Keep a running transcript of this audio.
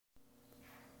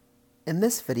In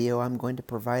this video, I'm going to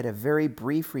provide a very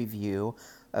brief review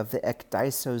of the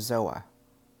Ecdysozoa.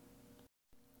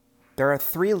 There are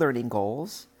 3 learning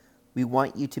goals. We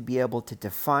want you to be able to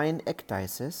define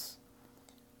ecdysis.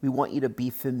 We want you to be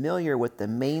familiar with the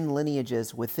main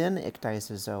lineages within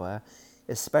Ecdysozoa,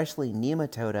 especially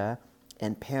Nematoda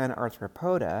and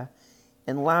Panarthropoda.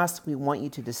 And last, we want you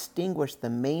to distinguish the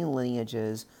main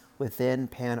lineages within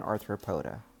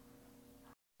Panarthropoda.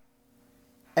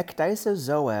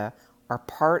 Ecdysozoa are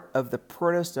part of the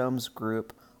protostomes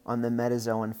group on the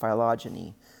metazoan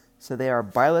phylogeny. So they are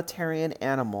bilaterian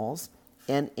animals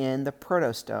and in the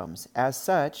protostomes. As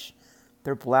such,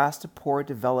 their blastopore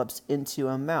develops into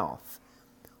a mouth.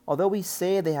 Although we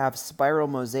say they have spiral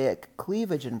mosaic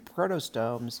cleavage in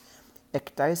protostomes,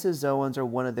 ecdysozoans are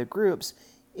one of the groups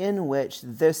in which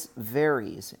this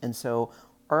varies. And so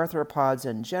arthropods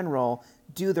in general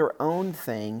do their own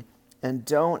thing and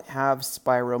don't have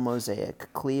spiral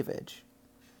mosaic cleavage.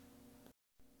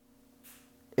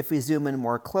 If we zoom in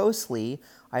more closely,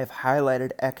 I have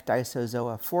highlighted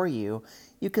Ecdysozoa for you.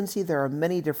 You can see there are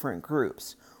many different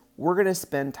groups. We're going to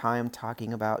spend time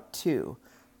talking about 2,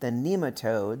 the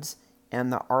nematodes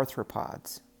and the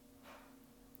arthropods.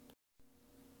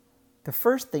 The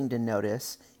first thing to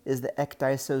notice is the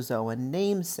Ecdysozoan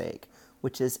namesake,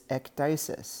 which is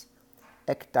ecdysis.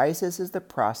 Ecdysis is the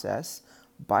process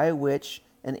by which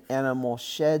an animal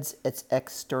sheds its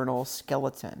external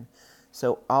skeleton.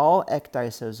 So all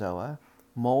Ecdysozoa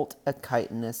molt a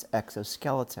chitinous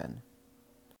exoskeleton.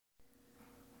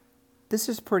 This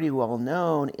is pretty well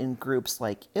known in groups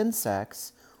like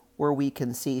insects, where we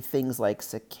can see things like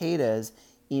cicadas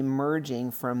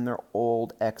emerging from their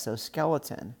old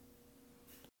exoskeleton.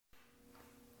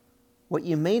 What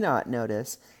you may not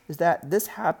notice is that this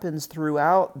happens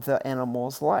throughout the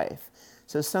animal's life.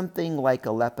 So something like a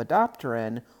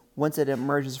lepidopteran, once it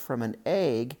emerges from an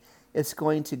egg, it's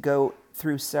going to go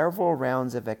through several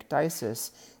rounds of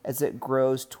ecdysis as it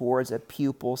grows towards a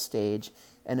pupal stage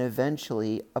and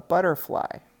eventually a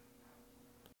butterfly.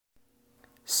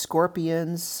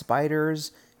 Scorpions,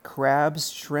 spiders,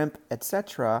 crabs, shrimp,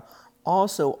 etc.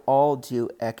 also all do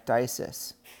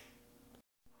ecdysis.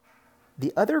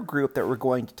 The other group that we're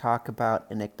going to talk about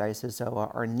in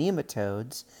Ecdysozoa are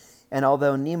nematodes, and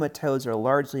although nematodes are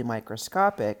largely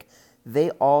microscopic, they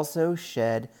also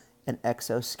shed an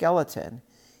exoskeleton.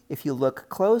 If you look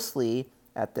closely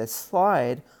at this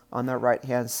slide on the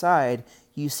right-hand side,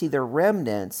 you see the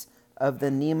remnants of the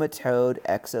nematode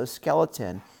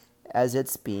exoskeleton as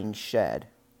it's being shed.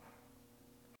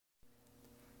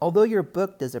 Although your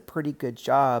book does a pretty good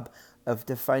job of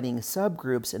defining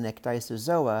subgroups in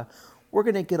Ecdysozoa, we're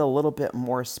going to get a little bit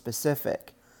more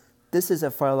specific. This is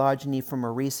a phylogeny from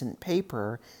a recent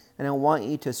paper, and I want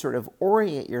you to sort of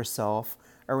orient yourself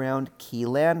around key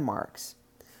landmarks.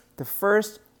 The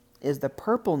first is the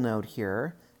purple node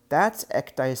here. That's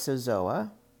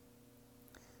Ecdysozoa.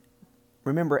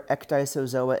 Remember,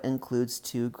 Ecdysozoa includes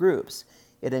 2 groups.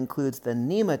 It includes the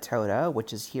Nematoda,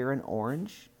 which is here in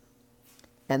orange,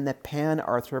 and the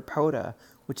Panarthropoda,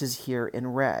 which is here in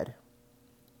red.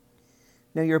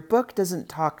 Now, your book doesn't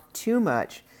talk too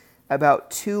much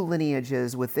about 2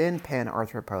 lineages within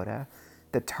Panarthropoda,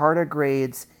 the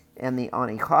tardigrades and the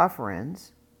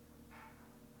onychophorans.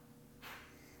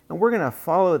 And we're going to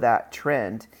follow that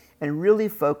trend and really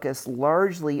focus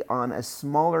largely on a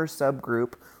smaller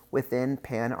subgroup within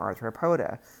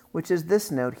Panarthropoda, which is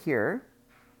this node here.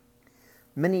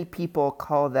 Many people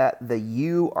call that the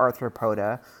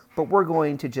Euarthropoda, but we're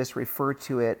going to just refer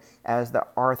to it as the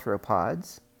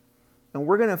arthropods. And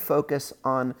we're going to focus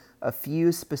on a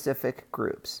few specific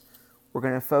groups. We're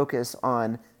going to focus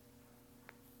on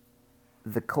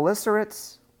the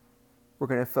chelicerates. We're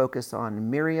going to focus on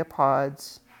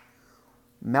myriapods,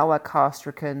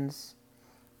 malacostricans,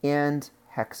 and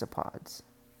hexapods.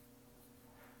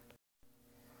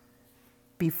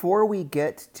 Before we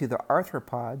get to the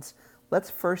arthropods, let's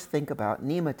first think about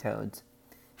nematodes.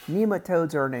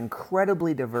 Nematodes are an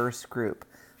incredibly diverse group.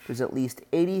 There's at least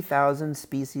 80,000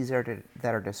 species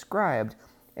that are described,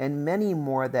 and many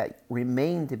more that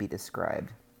remain to be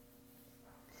described.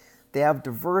 They have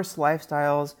diverse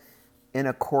lifestyles in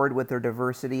accord with their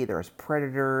diversity. There's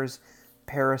predators,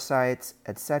 parasites,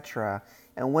 etc.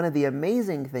 And one of the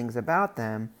amazing things about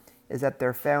them is that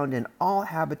they're found in all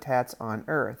habitats on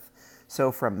Earth.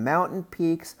 So from mountain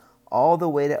peaks all the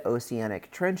way to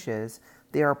oceanic trenches,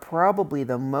 they are probably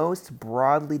the most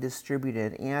broadly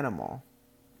distributed animal.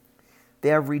 They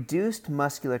have reduced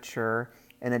musculature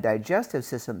and a digestive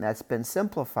system that's been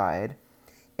simplified,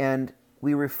 and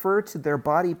we refer to their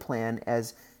body plan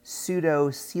as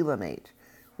pseudocoelomate.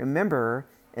 Remember,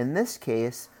 in this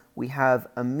case, we have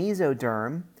a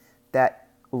mesoderm that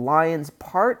lines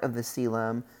part of the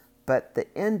coelom, but the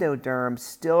endoderm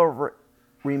still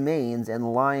remains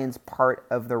and lines part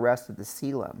of the rest of the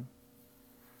coelom.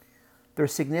 They're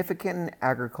significant in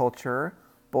agriculture,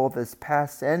 both as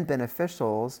pests and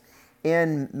beneficials,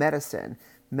 in medicine.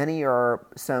 Many are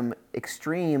some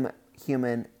extreme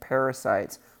human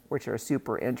parasites, which are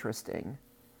super interesting.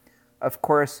 Of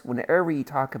course, whenever you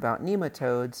talk about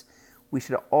nematodes, we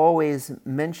should always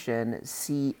mention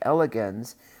C.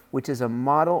 elegans, which is a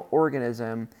model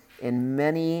organism in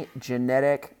many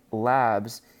genetic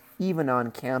labs, even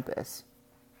on campus.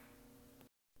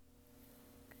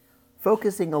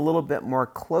 Focusing a little bit more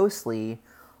closely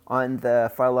on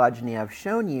the phylogeny I've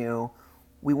shown you,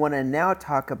 we want to now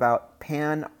talk about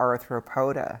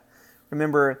Panarthropoda.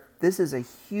 Remember, this is a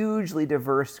hugely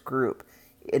diverse group.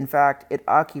 In fact, it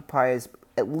occupies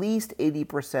at least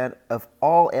 80% of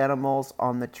all animals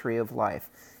on the tree of life.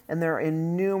 And there are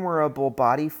innumerable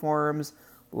body forms,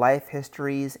 life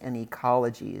histories, and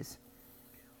ecologies.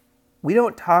 We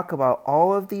don't talk about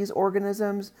all of these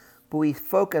organisms, but we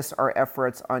focus our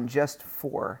efforts on just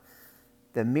 4: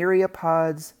 the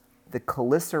myriapods, the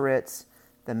chelicerates,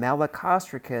 the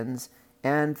malacostricans,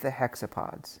 and the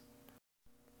hexapods.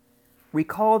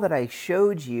 Recall that I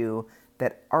showed you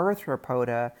that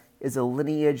Arthropoda is a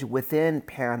lineage within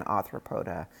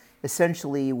Panarthropoda.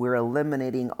 Essentially, we're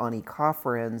eliminating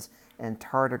onychophorans and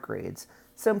tardigrades.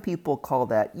 Some people call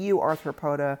that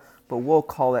Euarthropoda, but we'll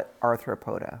call it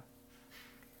Arthropoda.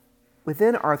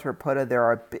 Within Arthropoda, there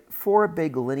are 4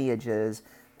 big lineages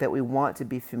that we want to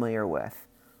be familiar with.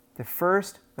 The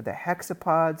first are the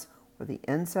hexapods, or the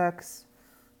insects.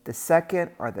 The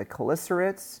second are the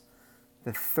chelicerates.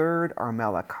 The third are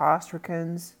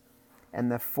malacostricans.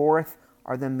 And the fourth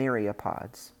are the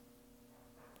myriapods.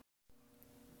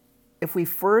 If we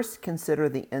first consider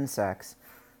the insects,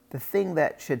 the thing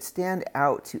that should stand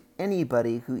out to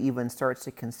anybody who even starts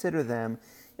to consider them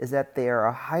is that they are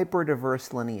a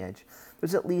hyper-diverse lineage.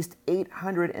 There's at least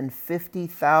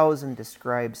 850,000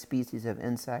 described species of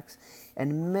insects,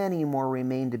 and many more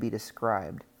remain to be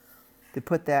described. To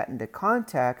put that into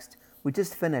context, we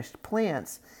just finished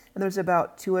plants, and there's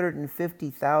about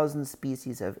 250,000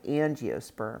 species of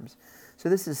angiosperms. So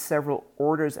this is several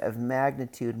orders of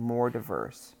magnitude more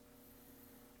diverse.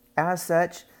 As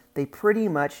such, they pretty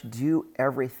much do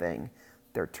everything.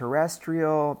 They're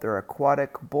terrestrial, they're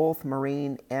aquatic, both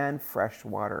marine and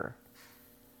freshwater.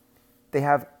 They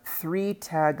have 3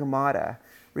 tagmata.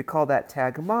 Recall that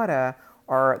tagmata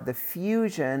are the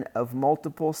fusion of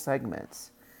multiple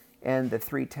segments. And the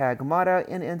 3 tagmata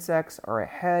in insects are a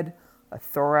head, a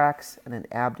thorax, and an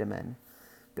abdomen.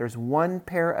 There's 1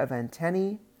 pair of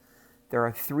antennae. There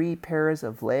are 3 pairs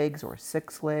of legs, or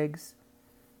 6 legs.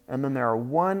 And then there are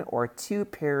 1 or 2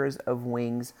 pairs of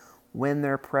wings when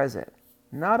they're present.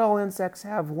 Not all insects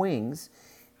have wings,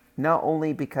 not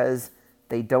only because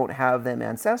they don't have them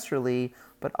ancestrally,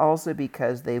 but also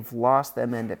because they've lost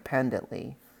them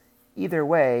independently. Either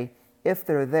way, if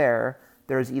they're there,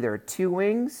 there's either 2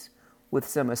 wings with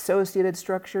some associated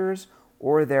structures,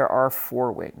 or there are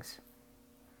 4 wings.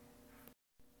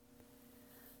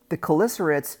 The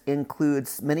chelicerates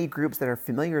includes many groups that are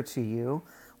familiar to you,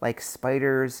 like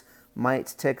spiders,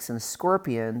 mites, ticks, and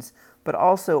scorpions, but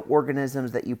also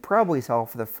organisms that you probably saw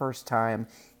for the first time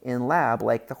in lab,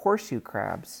 like the horseshoe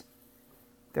crabs.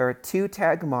 There are 2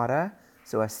 tagmata,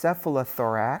 so a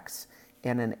cephalothorax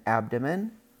and an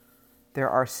abdomen. There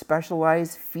are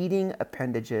specialized feeding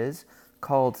appendages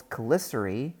called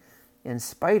chelicerae. In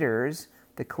spiders,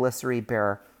 the chelicerae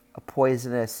bear a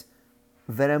poisonous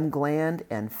venom gland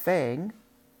and fang.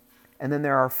 And then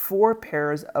there are 4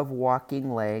 pairs of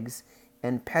walking legs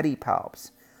and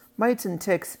pedipalps. Mites and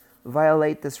ticks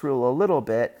violate this rule a little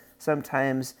bit.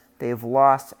 Sometimes they've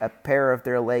lost a pair of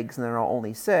their legs and there are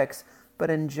only 6, but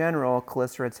in general,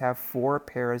 chelicerates have 4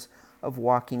 pairs of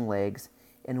walking legs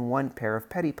and 1 pair of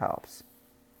pedipalps.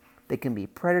 They can be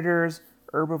predators,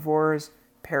 herbivores,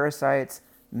 parasites.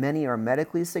 Many are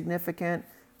medically significant,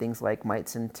 things like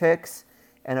mites and ticks,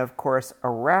 and of course,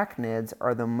 arachnids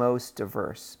are the most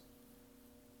diverse.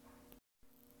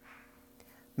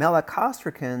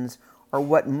 Malacostricans are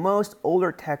what most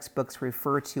older textbooks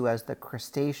refer to as the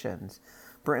crustaceans.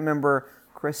 But remember,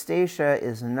 crustacea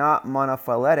is not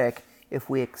monophyletic if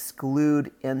we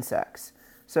exclude insects.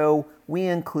 So we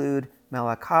include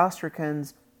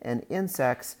malacostricans and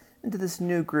insects into this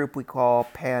new group we call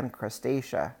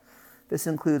pancrustacea. This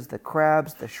includes the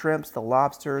crabs, the shrimps, the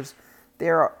lobsters. They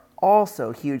are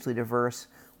also hugely diverse,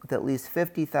 with at least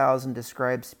 50,000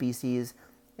 described species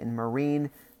in marine,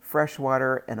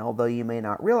 freshwater, and although you may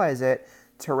not realize it,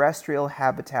 terrestrial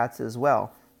habitats as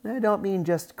well. And I don't mean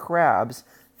just crabs.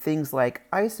 Things like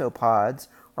isopods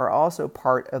are also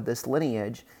part of this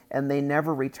lineage, and they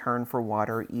never return for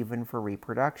water, even for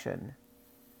reproduction.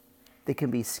 They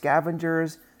can be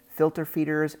scavengers, filter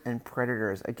feeders, and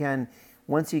predators. Again,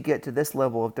 once you get to this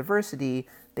level of diversity,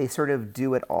 they sort of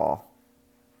do it all.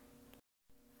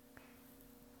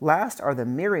 Last are the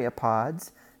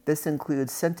myriapods. This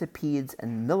includes centipedes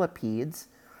and millipedes.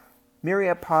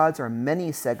 Myriapods are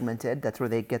many-segmented. That's where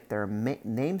they get their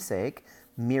namesake,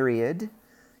 myriad.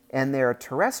 And they're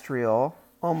terrestrial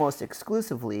almost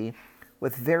exclusively,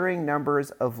 with varying numbers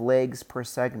of legs per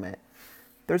segment.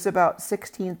 There's about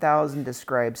 16,000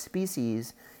 described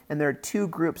species, and there are two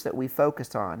groups that we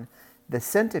focus on. The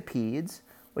centipedes,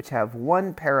 which have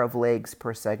one pair of legs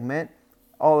per segment,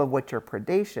 all of which are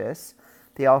predaceous.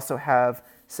 They also have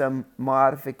some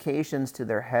modifications to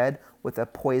their head with a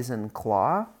poison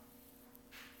claw.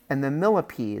 And the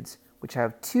millipedes, which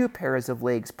have two pairs of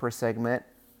legs per segment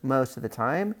most of the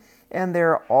time, and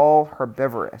they're all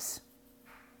herbivorous.